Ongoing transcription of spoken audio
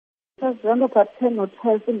was around about 10 or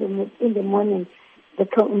 12 in the morning.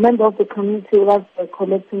 Member of the community was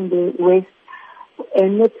collecting the waste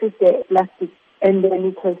and noticed the plastic, and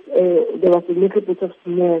then there was a little bit of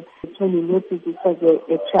smell. When he noticed it was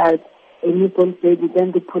a child, a newborn baby,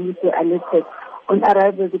 then the police were alerted. On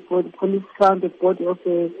arrival, the police found the body of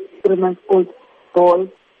a 3-month-old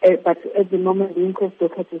boy, but at the moment the inquest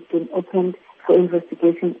docket has been opened for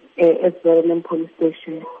investigation at Verulam police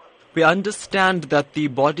station. We understand that the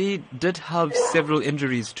body did have several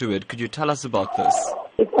injuries to it. Could you tell us about this?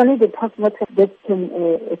 It's only the postmortem that can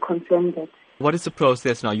confirm that. What is the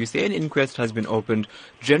process now? You say an inquest has been opened.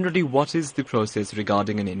 Generally, what is the process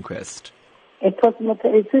regarding an inquest? A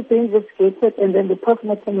postmortem is investigated, and then the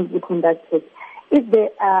postmortem will be conducted. If there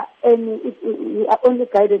are if we are only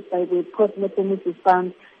guided by the postmortem which is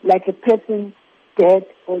found, like a person dead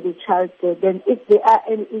or the child dead, then if there are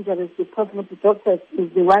any injuries, the postmortem doctor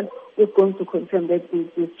is the one who is going to confirm that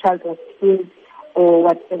the child was killed or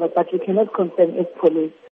whatever, but we cannot confirm as police.